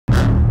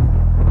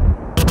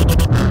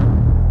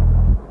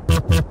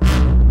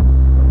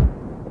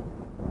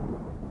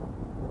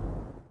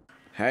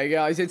Hey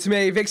guys, it's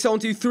me,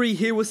 Vic723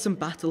 here with some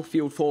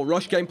Battlefield 4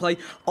 Rush gameplay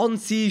on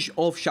Siege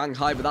of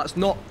Shanghai, but that's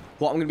not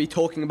what I'm going to be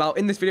talking about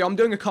in this video. I'm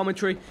doing a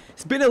commentary.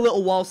 It's been a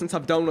little while since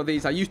I've done one of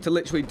these. I used to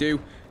literally do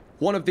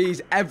one of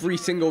these every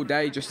single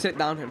day, just sit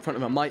down in front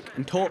of a mic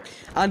and talk,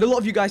 and a lot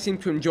of you guys seem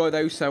to enjoy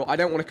those, so I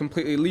don't want to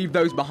completely leave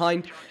those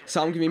behind,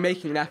 so I'm going to be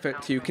making an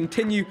effort to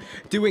continue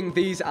doing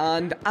these.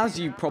 And as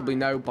you probably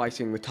know by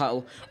seeing the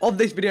title of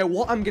this video,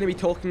 what I'm going to be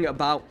talking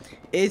about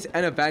is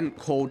an event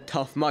called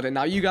Tough Mudder.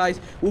 Now, you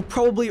guys will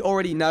probably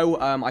already know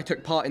I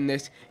took part in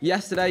this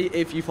yesterday.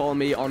 If you follow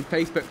me on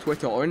Facebook,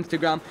 Twitter, or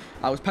Instagram,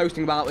 I was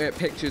posting about it,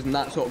 pictures and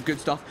that sort of good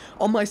stuff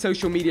on my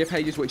social media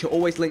pages, which are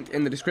always linked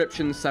in the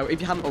description. So if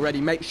you haven't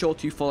already, make sure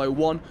to follow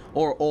one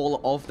or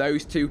all of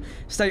those to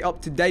stay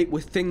up to date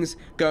with things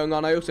going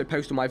on. I also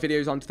post all my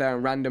videos onto there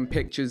and random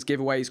pictures,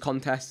 giveaways,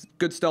 contests,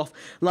 good stuff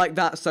like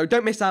that. So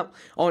don't miss out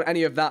on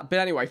any of that. But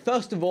anyway,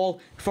 first of all,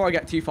 before I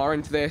get too far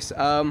into this,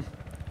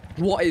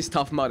 what is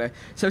Tough Mudder?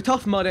 So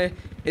Tough Mudder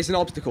is an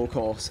obstacle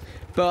course,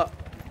 but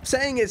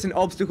saying it's an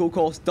obstacle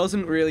course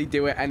doesn't really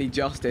do it any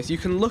justice. You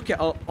can look it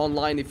up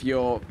online if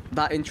you're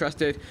that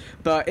interested,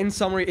 but in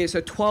summary, it's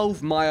a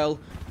 12-mile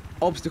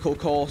obstacle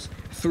course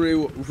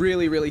through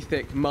really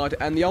thick mud,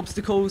 and the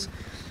obstacles,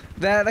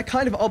 they're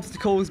kind of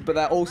obstacles, but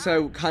they're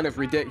also kind of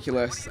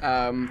ridiculous.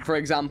 For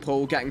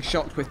example, getting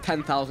shocked with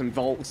 10,000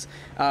 volts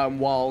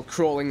while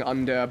crawling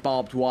under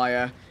barbed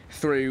wire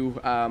through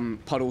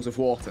puddles of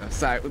water,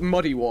 so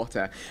muddy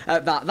water.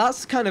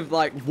 That's kind of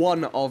like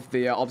one of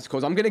the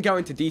obstacles. I'm going to go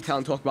into detail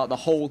and talk about the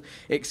whole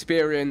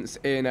experience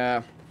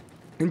in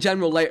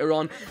general later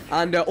on,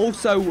 and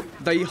also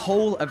the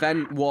whole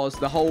event was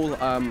the whole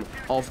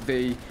of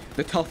the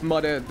Tough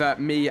Mudder that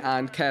me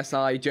and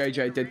KSI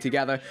JJ did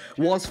together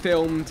was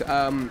filmed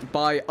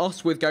by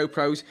us with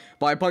GoPros,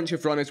 by a bunch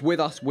of runners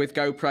with us with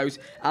GoPros,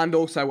 and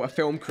also a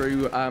film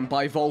crew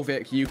by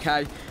Volvic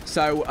UK.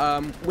 So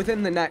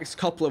within the next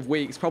couple of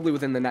weeks, probably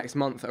within the next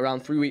month,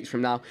 around 3 weeks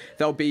from now,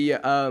 there'll be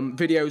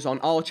videos on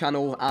our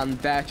channel and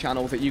their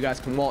channel that you guys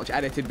can watch,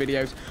 edited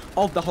videos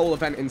of the whole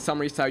event in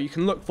summary, so you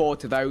can look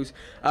forward to those.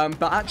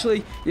 But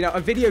actually, you know,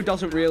 a video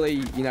doesn't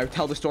really, you know,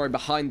 tell the story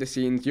behind the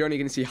scenes. You're only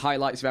going to see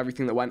highlights of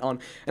everything that went on.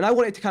 And I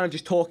wanted to kind of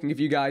just talk and give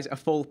you guys a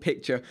full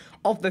picture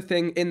of the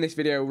thing in this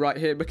video right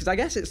here, because I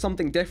guess it's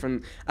something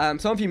different.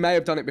 Some of you may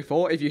have done it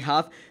before. If you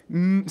have,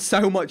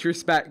 so much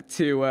respect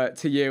to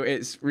you.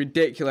 It's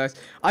ridiculous.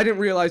 I didn't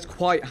realize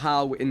quite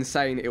how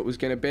insane it was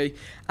going to be.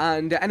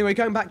 And anyway,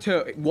 going back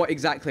to what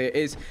exactly it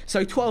is.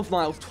 So 12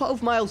 miles.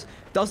 12 miles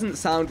doesn't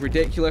sound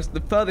ridiculous.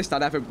 The furthest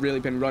I'd ever really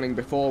been running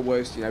before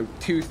was, you know,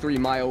 2-3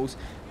 miles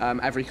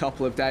every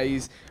couple of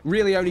days.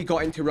 Really only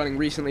got into running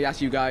recently, as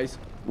you guys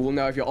will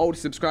know if you're older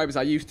subscribers.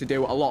 I used to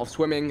do a lot of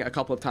swimming a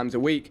couple of times a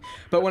week,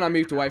 but when I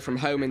moved away from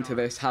home into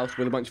this house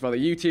with a bunch of other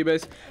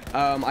YouTubers,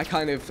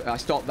 I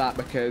stopped that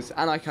because,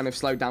 and I kind of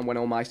slowed down when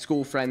all my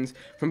school friends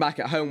from back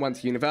at home went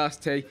to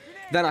university.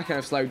 Then I kind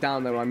of slowed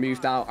down. Then when I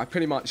moved out, I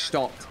pretty much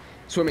stopped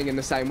swimming in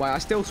the same way. I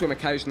still swim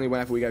occasionally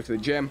whenever we go to the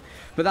gym,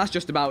 but that's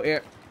just about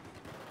it.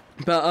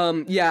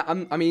 But yeah,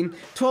 I mean,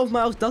 12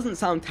 miles doesn't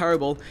sound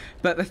terrible,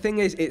 but the thing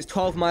is, it's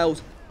 12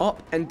 miles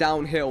up and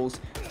down hills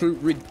through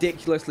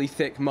ridiculously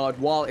thick mud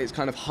while it's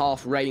kind of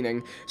half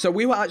raining. So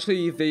we were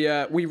actually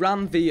we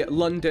ran the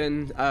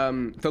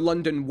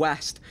London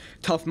West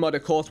Tough Mudder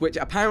course, which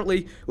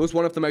apparently was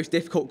one of the most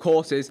difficult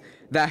courses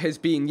there has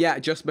been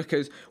yet, just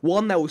because,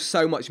 one, there was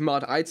so much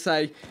mud. I'd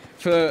say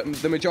for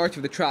the majority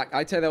of the track,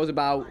 I'd say there was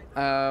about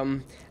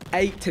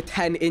 8 to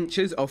 10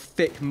 inches of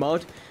thick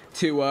mud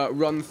to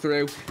run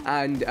through,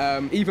 and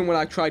even when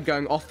I tried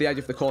going off the edge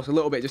of the course a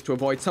little bit just to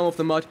avoid some of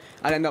the mud,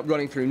 I'd end up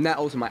running through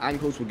nettles and my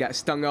ankles would get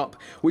stung up,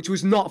 which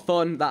was not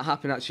fun. That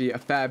happened actually a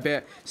fair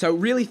bit. So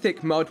really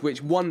thick mud,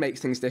 which one makes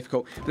things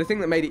difficult, but the thing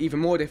that made it even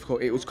more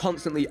difficult, it was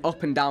constantly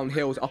up and down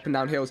hills, up and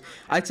down hills.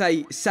 I'd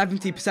say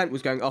 70%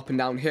 was going up and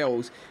down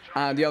hills,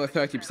 and the other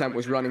 30%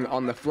 was running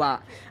on the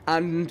flat.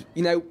 And,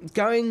 you know,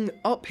 going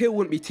uphill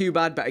wouldn't be too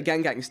bad, but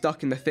again, getting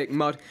stuck in the thick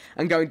mud,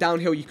 and going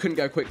downhill, you couldn't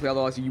go quickly,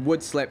 otherwise you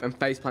would slip and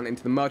faceplant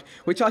into the mud,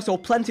 which I saw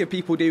plenty of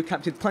people do,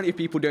 captured plenty of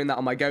people doing that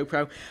on my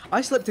GoPro.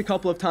 I slipped a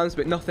couple of times,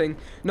 but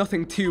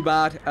nothing too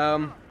bad.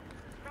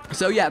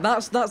 So yeah,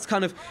 that's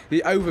kind of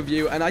the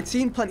overview, and I'd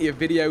seen plenty of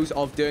videos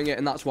of doing it,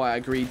 and that's why I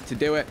agreed to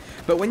do it.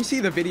 But when you see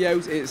the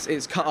videos,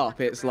 it's cut up.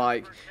 It's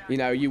like, you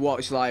know, you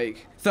watch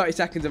like 30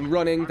 seconds of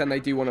running, then they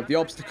do one of the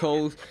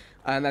obstacles,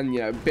 and then, you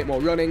know, a bit more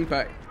running.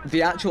 But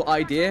the actual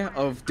idea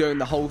of doing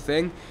the whole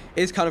thing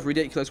is kind of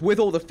ridiculous. With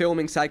all the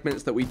filming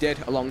segments that we did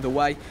along the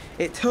way,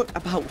 it took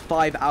about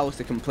 5 hours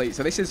to complete.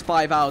 So this is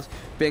 5 hours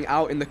being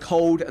out in the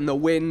cold and the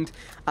wind,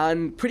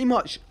 and pretty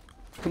much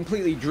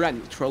completely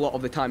drenched for a lot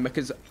of the time,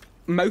 because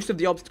most of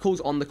the obstacles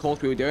on the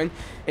course we were doing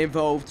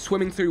involved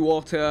swimming through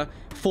water,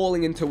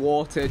 falling into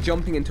water,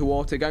 jumping into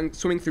water,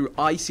 swimming through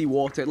icy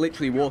water,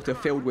 literally water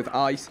filled with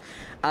ice,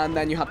 and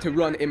then you had to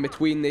run in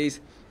between these.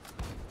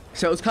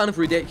 So it was kind of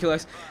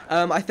ridiculous.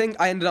 I think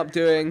I ended up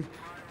doing,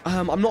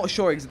 I'm not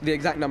sure the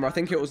exact number. I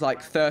think it was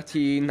like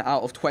 13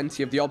 out of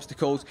 20 of the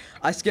obstacles.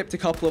 I skipped a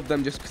couple of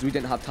them just because we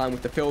didn't have time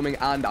with the filming,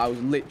 and I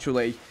was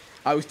literally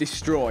I was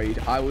destroyed.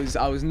 I was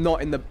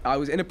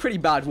in a pretty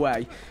bad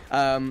way.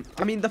 I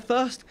mean, the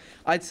first,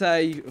 I'd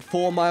say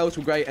 4 miles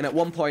were great, and at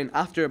one point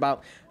after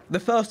about the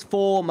first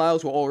 4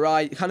 miles were all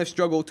right. Kind of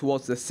struggled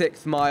towards the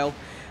 6th mile.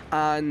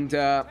 And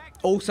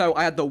also,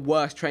 I had the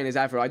worst trainers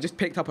ever. I just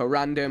picked up a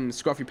random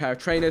scruffy pair of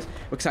trainers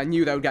because I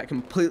knew they would get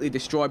completely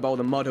destroyed by all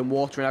the mud and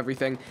water and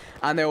everything.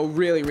 And they were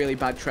really, really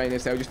bad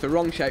trainers. They were just the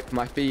wrong shape for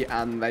my feet,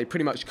 and they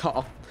pretty much cut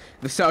off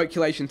the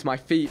circulation to my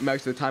feet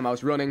most of the time I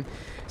was running.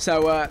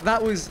 So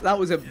that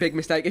was a big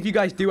mistake. If you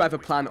guys do ever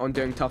plan on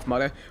doing Tough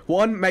Mudder,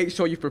 1, make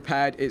sure you're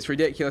prepared. It's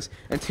ridiculous.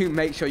 And 2,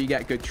 make sure you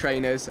get good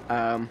trainers.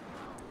 That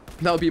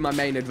would be my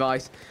main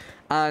advice.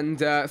 And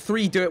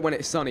 3, do it when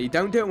it's sunny.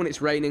 Don't do it when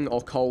it's raining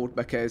or cold,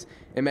 because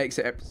it makes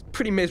it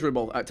pretty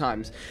miserable at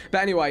times.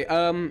 But anyway,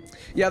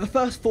 yeah, the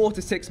first 4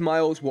 to 6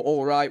 miles were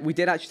all right. We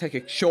did actually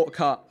take a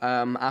shortcut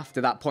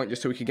after that point,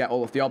 just so we could get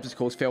all of the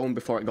obstacles filmed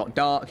before it got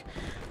dark.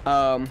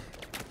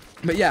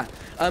 But yeah,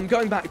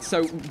 going back,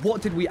 so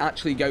what did we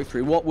actually go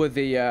through? What were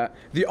the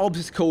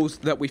obstacles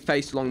that we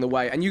faced along the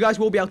way? And you guys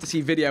will be able to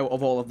see video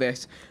of all of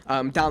this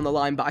down the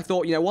line, but I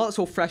thought, you know, while it's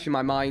all fresh in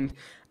my mind,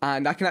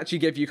 and I can actually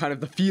give you kind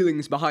of the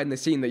feelings behind the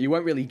scene that you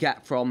won't really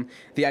get from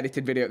the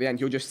edited video at the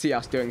end. You'll just see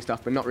us doing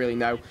stuff, but not really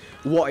know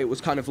what it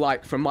was kind of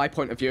like from my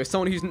point of view, as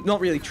someone who's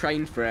not really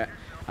trained for it.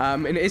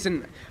 And it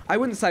isn't, I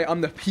wouldn't say I'm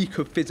the peak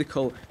of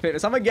physical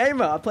fitness. I'm a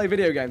gamer, I play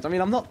video games. I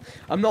mean, I'm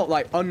not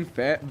like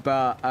unfit,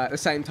 but at the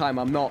same time,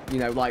 I'm not, you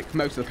know, like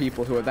most of the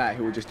people who are there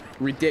who are just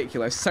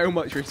ridiculous. So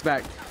much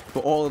respect for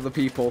all of the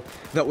people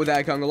that were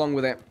there going along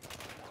with it.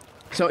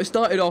 So it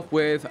started off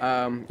with,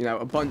 you know,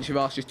 a bunch of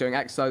us just doing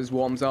exercises,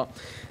 warms up.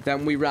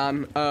 Then we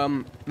ran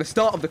the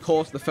start of the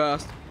course, the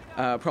first,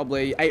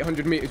 probably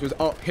 800 meters was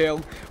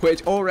uphill,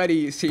 which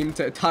already seemed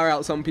to tire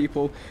out some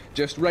people.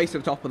 Just race to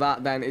the top of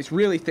that. Then it's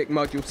really thick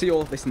mud. You'll see all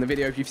of this in the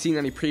video. If you've seen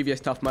any previous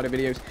Tough Mudder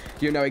videos,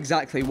 you know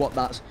exactly what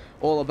that's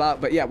all about.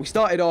 But yeah, we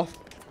started off.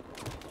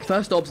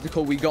 First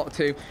obstacle we got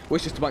to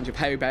was just a bunch of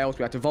hay bales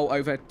we had to vault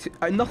over.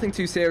 Nothing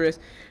too serious,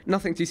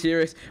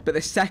 but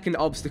the second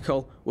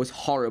obstacle was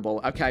horrible.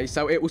 Okay,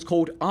 so it was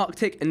called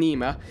Arctic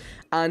Enema,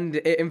 and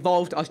it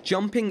involved us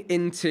jumping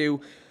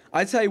into,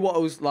 I'd say what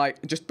it was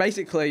like, just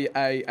basically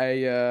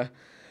I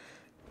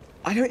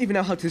don't even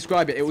know how to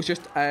describe it. It was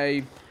just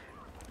a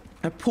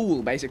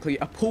pool, basically,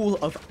 a pool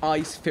of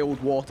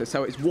ice-filled water.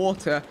 So it's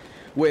water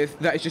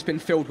that has just been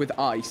filled with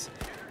ice.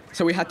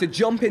 So we had to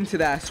jump into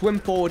there, swim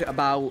forward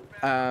about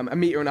 1.5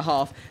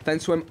 meters, then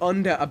swim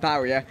under a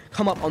barrier,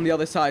 come up on the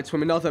other side,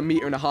 swim another 1.5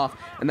 meters,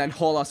 and then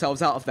haul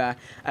ourselves out of there.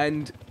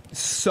 And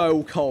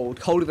so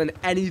cold, colder than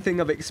anything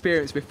I've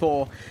experienced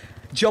before.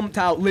 Jumped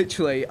out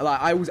literally,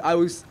 like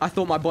I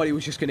thought my body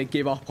was just gonna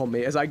give up on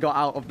me as I got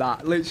out of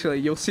that. Literally,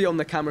 you'll see on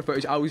the camera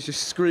footage, I was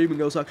just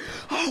screaming. I was like,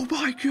 "Oh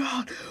my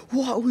god,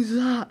 what was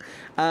that?"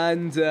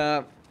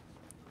 And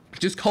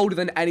just colder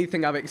than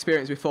anything I've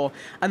experienced before.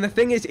 And the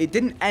thing is, it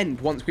didn't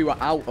end once we were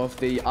out of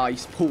the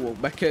ice pool,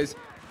 because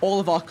all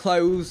of our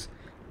clothes,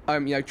 you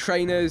know,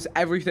 trainers,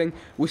 everything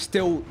was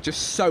still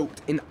just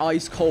soaked in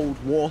ice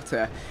cold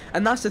water.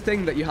 And that's the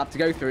thing that you have to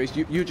go through, is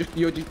you're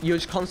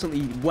just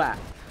constantly wet,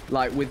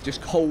 like with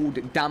just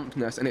cold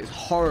dampness, and it's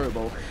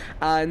horrible.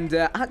 And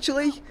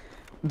actually,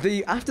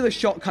 after the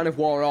shock kind of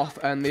wore off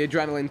and the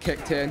adrenaline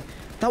kicked in,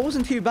 that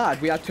wasn't too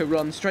bad. We had to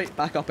run straight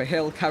back up a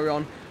hill, carry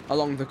on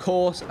along the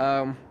course.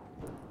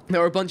 There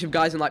were a bunch of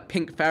guys in like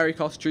pink fairy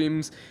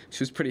costumes, which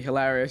was pretty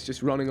hilarious,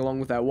 just running along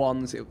with their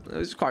wands. It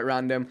was quite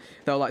random.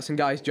 There were like some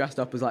guys dressed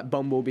up as like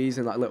bumblebees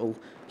in like little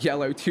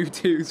yellow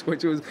tutus,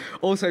 which was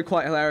also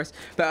quite hilarious.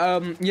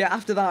 But yeah,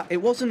 after that,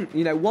 it wasn't,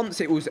 you know, once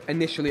it was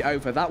initially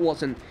over, that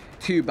wasn't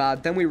too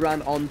bad. Then we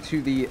ran on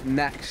to the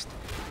next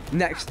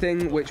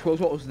thing, which was,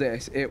 what was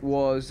this? It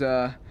was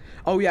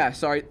oh yeah,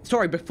 sorry,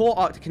 before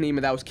Arctic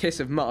Enema there was Kiss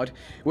of Mud,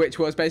 which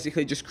was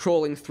basically just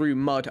crawling through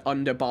mud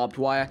under barbed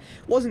wire.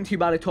 Wasn't too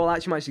bad at all. I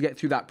actually managed to get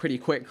through that pretty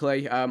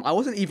quickly. I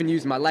wasn't even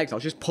using my legs, I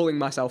was just pulling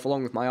myself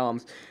along with my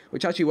arms,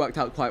 which actually worked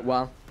out quite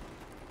well.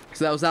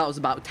 So that was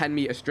about a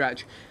 10-meter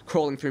stretch,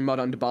 crawling through mud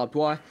under barbed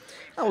wire.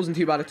 That wasn't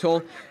too bad at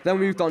all. Then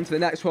we moved on to the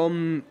next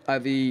one,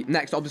 the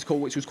next obstacle,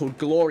 which was called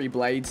Glory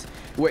Blades,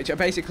 which are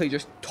basically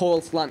just tall,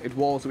 slanted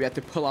walls that we had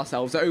to pull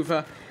ourselves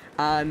over.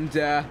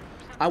 And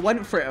I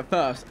went for it at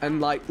first, and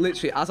like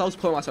literally as I was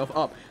pulling myself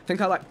up, I think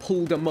I like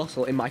pulled a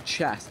muscle in my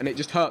chest, and it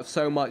just hurt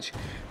so much.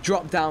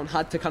 Dropped down,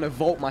 had to kind of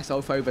vault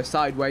myself over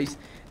sideways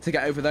to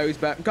get over those,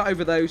 but got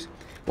over those,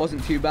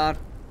 wasn't too bad.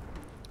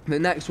 The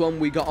next one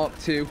we got up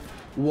to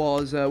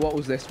was, what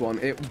was this one?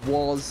 It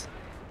was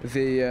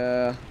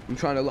the, I'm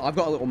trying to look, I've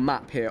got a little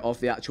map here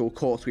of the actual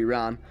course we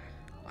ran.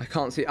 I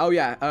can't see, oh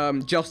yeah,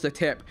 Just a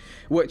Tip,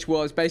 which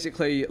was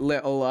basically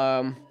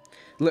little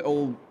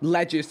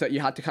ledges that you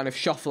had to kind of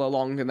shuffle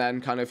along and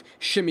then kind of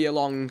shimmy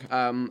along,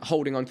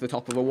 holding onto the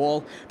top of a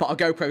wall. But our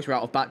GoPros were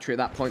out of battery at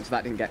that point, so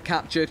that didn't get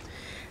captured.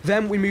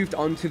 Then we moved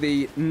on to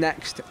the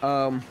next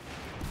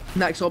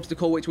Next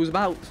obstacle, which was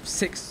about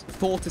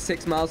 4 to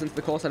 6 miles into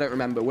the course, I don't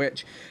remember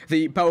which,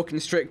 the boa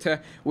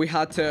constrictor. We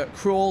had to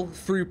crawl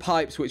through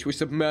pipes which were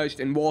submerged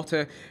in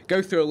water,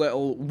 go through a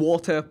little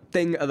water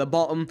thing at the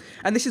bottom,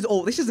 and this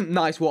isn't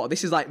nice water.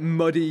 This is like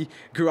muddy,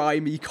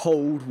 grimy,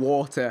 cold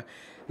water.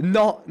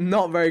 Not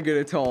very good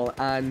at all.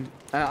 And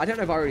I don't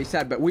know if I already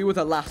said, but we were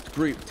the last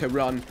group to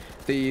run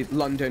the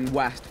London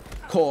West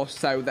course,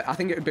 so I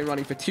think it had been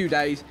running for 2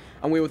 days,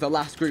 and we were the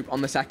last group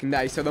on the second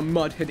day, so the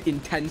mud had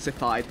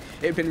intensified.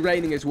 It had been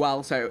raining as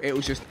well, so it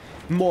was just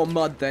more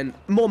mud than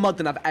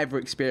I've ever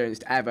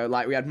experienced ever.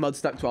 Like, we had mud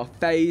stuck to our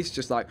face,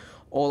 just like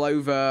all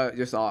over,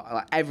 just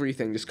like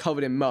everything, just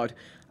covered in mud.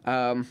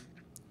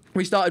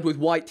 We started with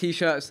white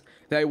t-shirts.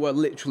 They were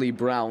literally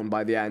brown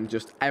by the end.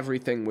 Just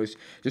everything was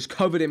just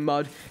covered in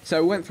mud.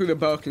 So we went through the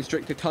boa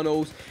constrictor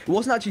tunnels. It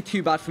wasn't actually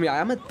too bad for me. I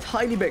am a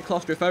tiny bit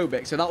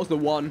claustrophobic, so that was the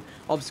one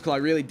obstacle I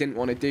really didn't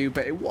want to do,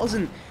 but it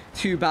wasn't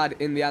too bad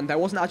in the end. There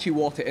wasn't actually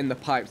water in the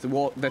pipes.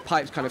 The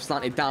pipes kind of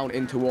slanted down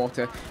into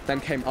water,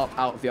 then came up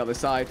out of the other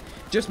side.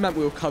 Just meant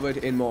we were covered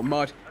in more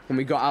mud when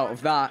we got out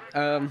of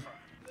that.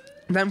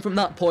 Then from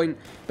that point,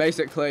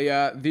 basically,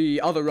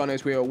 the other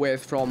runners we were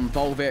with from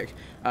Volvic,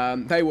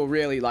 they were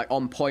really like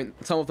on point.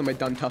 Some of them had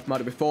done Tough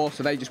Mudder before,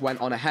 so they just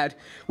went on ahead.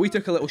 We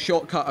took a little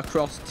shortcut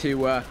across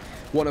to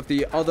one of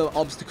the other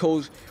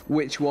obstacles,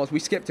 which was, we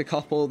skipped a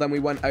couple, then we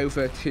went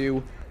over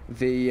to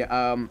the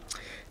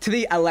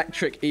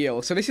electric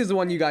eel. So this is the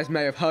one you guys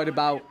may have heard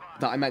about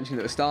that I mentioned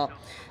at the start.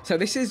 So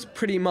this is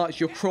pretty much,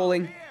 you're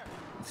crawling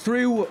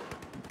through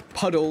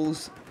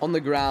puddles on the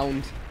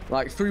ground,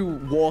 like through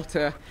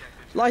water,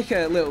 like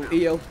a little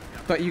eel,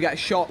 but you get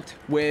shocked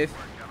with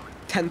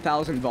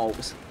 10,000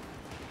 volts.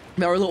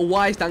 There are little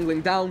wires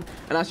dangling down,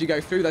 and as you go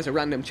through, there's a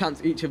random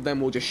chance each of them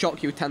will just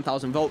shock you with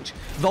 10,000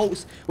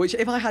 volts, which,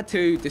 if I had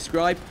to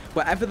describe,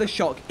 wherever the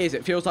shock is,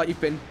 it feels like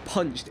you've been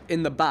punched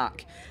in the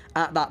back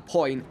at that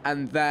point,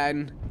 and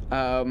then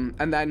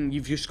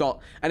you've just got,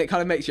 and it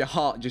kind of makes your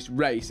heart just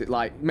race. It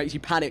like makes you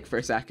panic for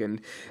a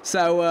second.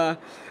 So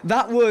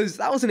that was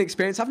an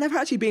experience. I've never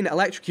actually been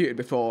electrocuted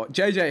before.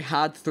 JJ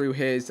had through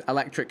his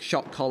electric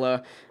shock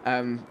collar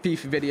FIFA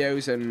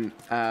videos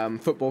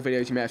and football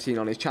videos you may have seen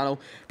on his channel,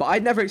 but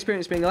I'd never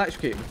experienced being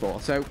electrocuted before,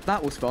 so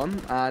that was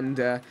fun and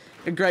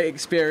a great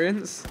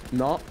experience.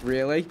 Not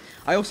really.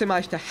 I also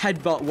managed to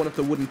headbutt one of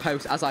the wooden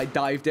posts as I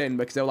dived in,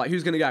 because they were like,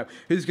 who's gonna go?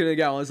 Who's gonna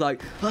go? I was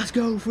like, let's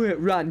go for it.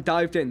 Ran,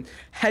 dived in,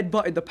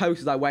 headbutted the post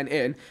as I went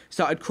in,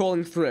 started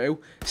crawling through,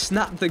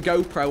 snapped the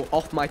GoPro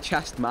off my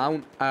chest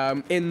mount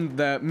in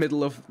the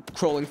middle of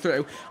crawling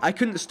through. I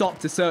couldn't stop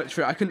to search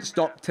for it. I couldn't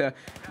stop to,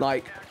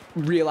 like,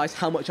 realize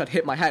how much I'd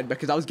hit my head,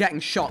 because I was getting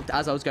shocked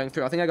as I was going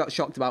through. I think I got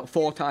shocked about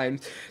 4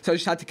 times, so I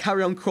just had to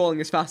carry on crawling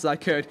as fast as I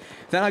could.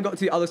 Then I got to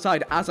the other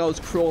side. As I was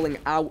crawling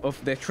out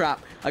of the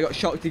trap, I got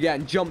shocked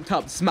again, jumped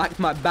up, smacked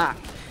my back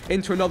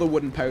into another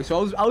wooden post.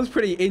 So I was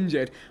pretty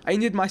injured. I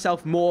injured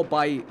myself more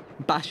by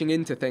bashing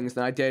into things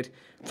than I did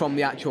from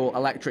the actual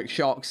electric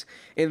shocks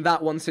in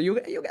that one, so you'll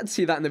get to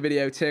see that in the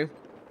video too.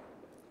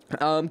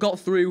 Got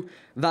through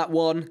that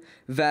one,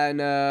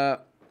 then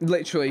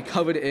literally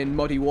covered in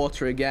muddy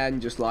water again,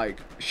 just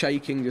like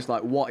shaking, just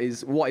like what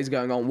is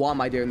going on? Why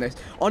am I doing this?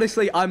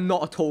 Honestly, I'm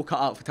not at all cut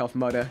out for Tough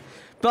Mudder,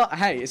 but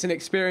hey, it's an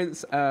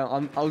experience.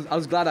 I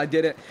was glad I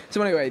did it.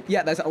 So anyway,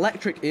 yeah, there's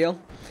electric eel.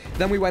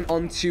 Then we went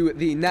on to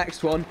the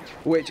next one,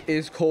 which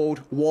is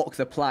called Walk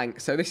the Plank.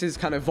 So this is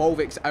kind of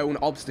Volvic's own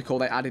obstacle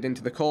they added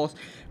into the course.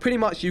 Pretty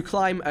much you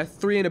climb a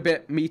 3 and a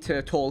bit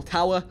meter tall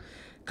tower,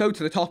 go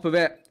to the top of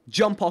it,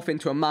 jump off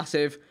into a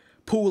massive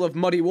pool of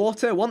muddy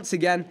water. Once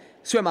again,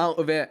 swim out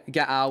of it,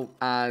 get out,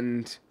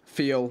 and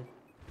feel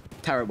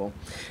terrible.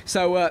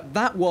 So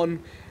that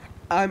one,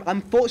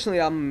 unfortunately,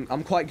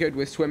 I'm quite good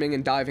with swimming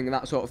and diving and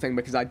that sort of thing,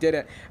 because I did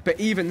it. But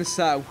even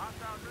so,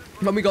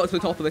 when we got to the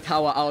top of the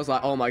tower, I was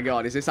like, oh my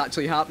god, is this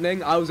actually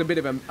happening? I was a bit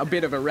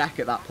of a wreck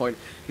at that point,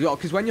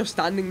 because when you're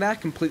standing there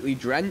completely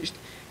drenched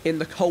in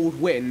the cold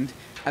wind,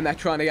 and they're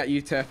trying to get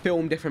you to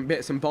film different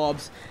bits and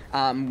bobs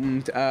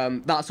and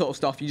that sort of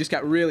stuff, you just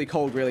get really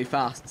cold really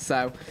fast.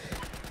 So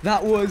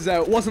that was,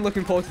 wasn't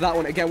looking forward to that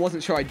one. Again,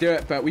 wasn't sure I'd do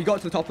it, but we got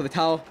to the top of the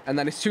tower, and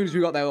then as soon as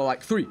we got there, we were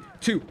like, 3,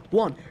 2,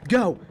 1,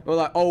 go! We were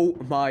like, oh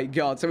my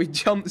god. So we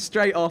jumped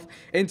straight off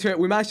into it.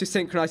 We managed to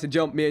synchronize the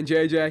jump, me and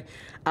JJ.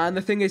 And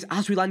the thing is,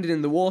 as we landed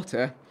in the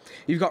water,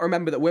 you've got to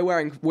remember that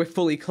we're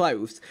fully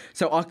clothed,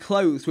 so our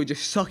clothes were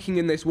just sucking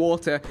in this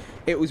water.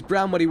 It was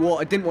brown muddy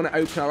water, didn't want to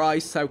open our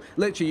eyes, so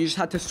literally you just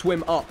had to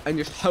swim up and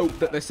just hope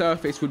that the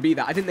surface would be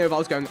there. I didn't know if I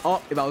was going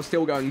up, if I was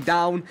still going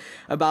down.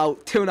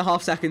 About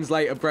 2.5 seconds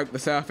later, broke the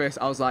surface.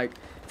 I was like,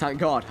 thank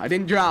god, I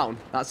didn't drown.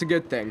 That's a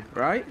good thing,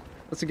 right?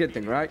 That's a good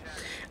thing, right?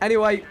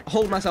 Anyway,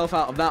 hauled myself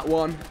out of that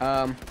one.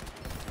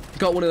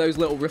 Got one of those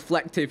little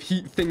reflective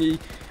heat thingy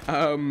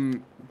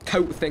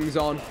coat things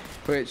on,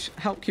 which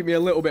helped keep me a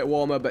little bit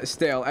warmer, but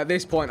still, at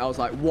this point, I was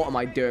like, what am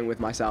I doing with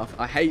myself?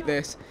 I hate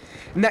this.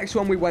 Next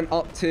one we went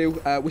up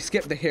to, we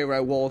skipped the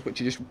hero walls, which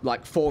are just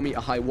like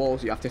 4-meter high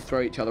walls you have to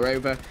throw each other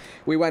over.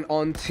 We went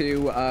on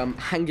to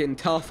Hanging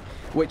Tough,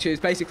 which is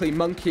basically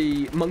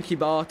monkey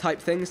bar type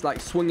things, like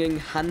swinging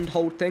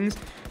handhold things.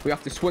 We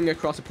have to swing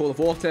across a pool of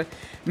water.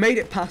 Made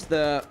it past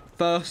the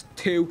first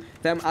two,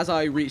 then as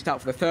I reached out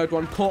for the third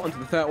one, caught onto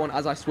the third one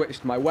as I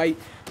switched my weight.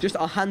 Just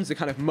our hands are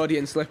kind of muddy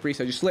and slippery,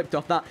 so just slipped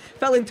off that.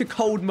 Fell into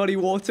cold, muddy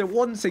water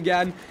once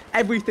again.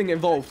 Everything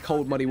involved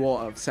cold, muddy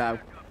water, so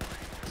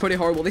pretty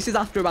horrible. This is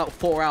after about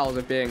 4 hours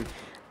of being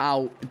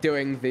out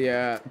doing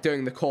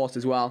the course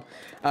as well.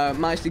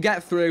 Managed to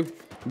get through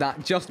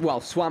that,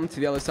 swam to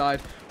the other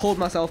side, hauled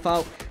myself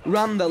out,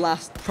 ran the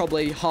last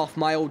probably half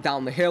mile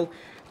down the hill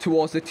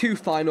towards the two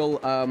final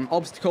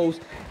obstacles.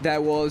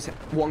 There was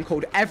one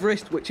called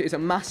Everest, which is a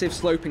massive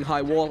sloping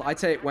high wall. I'd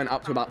say it went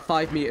up to about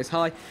 5 meters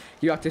high.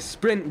 You have to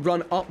sprint,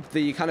 run up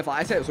the kind of,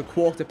 I'd say it was a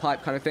quarter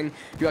pipe kind of thing.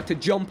 You had to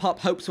jump up,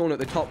 hope someone at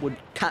the top would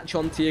catch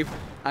onto you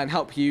and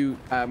help you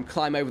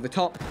climb over the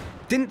top.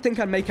 Didn't think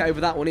I'd make it over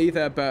that one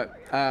either, but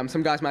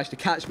some guys managed to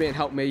catch me and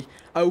help me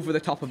over the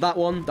top of that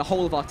one. The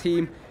whole of our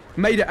team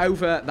made it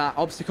over that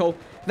obstacle.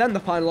 Then the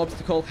final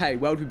obstacle, hey,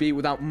 where would we be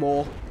without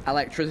more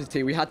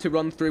electricity? We had to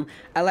run through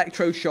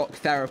electroshock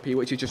therapy,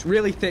 which is just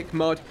really thick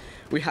mud.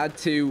 We had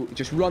to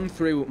just run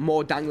through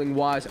more dangling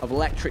wires of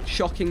electric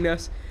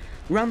shockingness.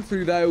 Ran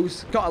through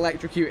those, got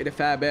electrocuted a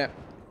fair bit.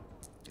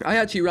 I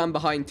actually ran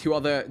behind two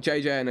other,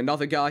 JJ and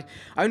another guy.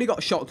 I only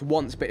got shocked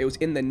once, but it was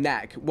in the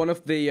neck. One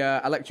of the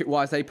electric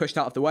wires they pushed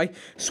out of the way,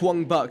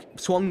 swung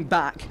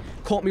back,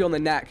 caught me on the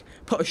neck,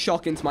 put a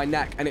shock into my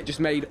neck, and it just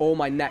made all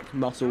my neck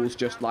muscles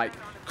just like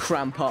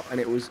cramp up,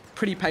 and it was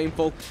pretty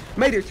painful.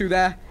 Made it through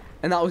there,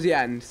 and that was the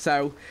end.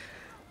 So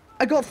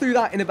I got through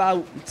that in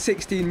about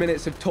 16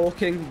 minutes of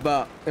talking,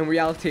 but in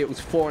reality it was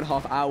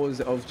 4.5 hours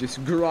of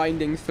just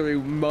grinding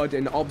through mud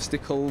and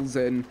obstacles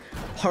and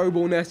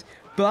horribleness.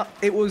 But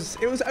it was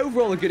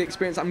overall a good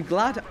experience. I'm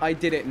glad I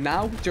did it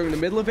now. During the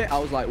middle of it, I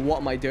was like, what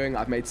am I doing?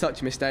 I've made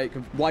such a mistake.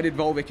 Why did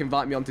Volvic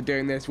invite me onto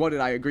doing this? Why did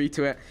I agree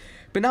to it?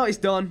 But now it's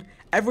done.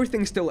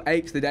 Everything still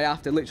aches the day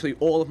after. Literally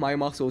all of my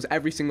muscles,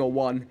 every single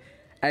one,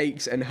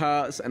 aches and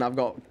hurts. And I've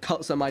got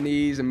cuts on my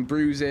knees and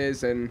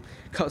bruises and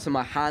cuts on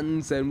my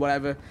hands and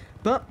whatever.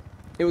 But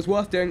it was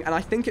worth doing, and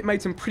I think it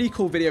made some pretty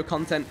cool video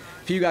content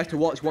for you guys to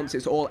watch once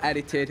it's all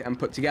edited and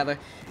put together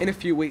in a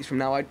few weeks from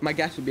now. My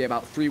guess would be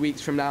about 3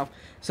 weeks from now.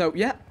 So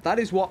yeah, that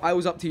is what I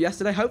was up to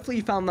yesterday. Hopefully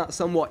you found that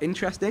somewhat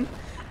interesting.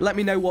 Let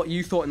me know what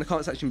you thought in the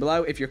comment section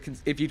below. If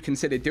you'd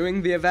consider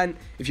doing the event,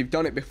 if you've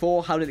done it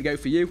before, how did it go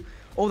for you?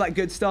 All that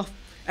good stuff.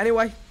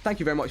 Anyway, thank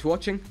you very much for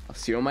watching. I'll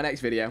see you on my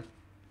next video.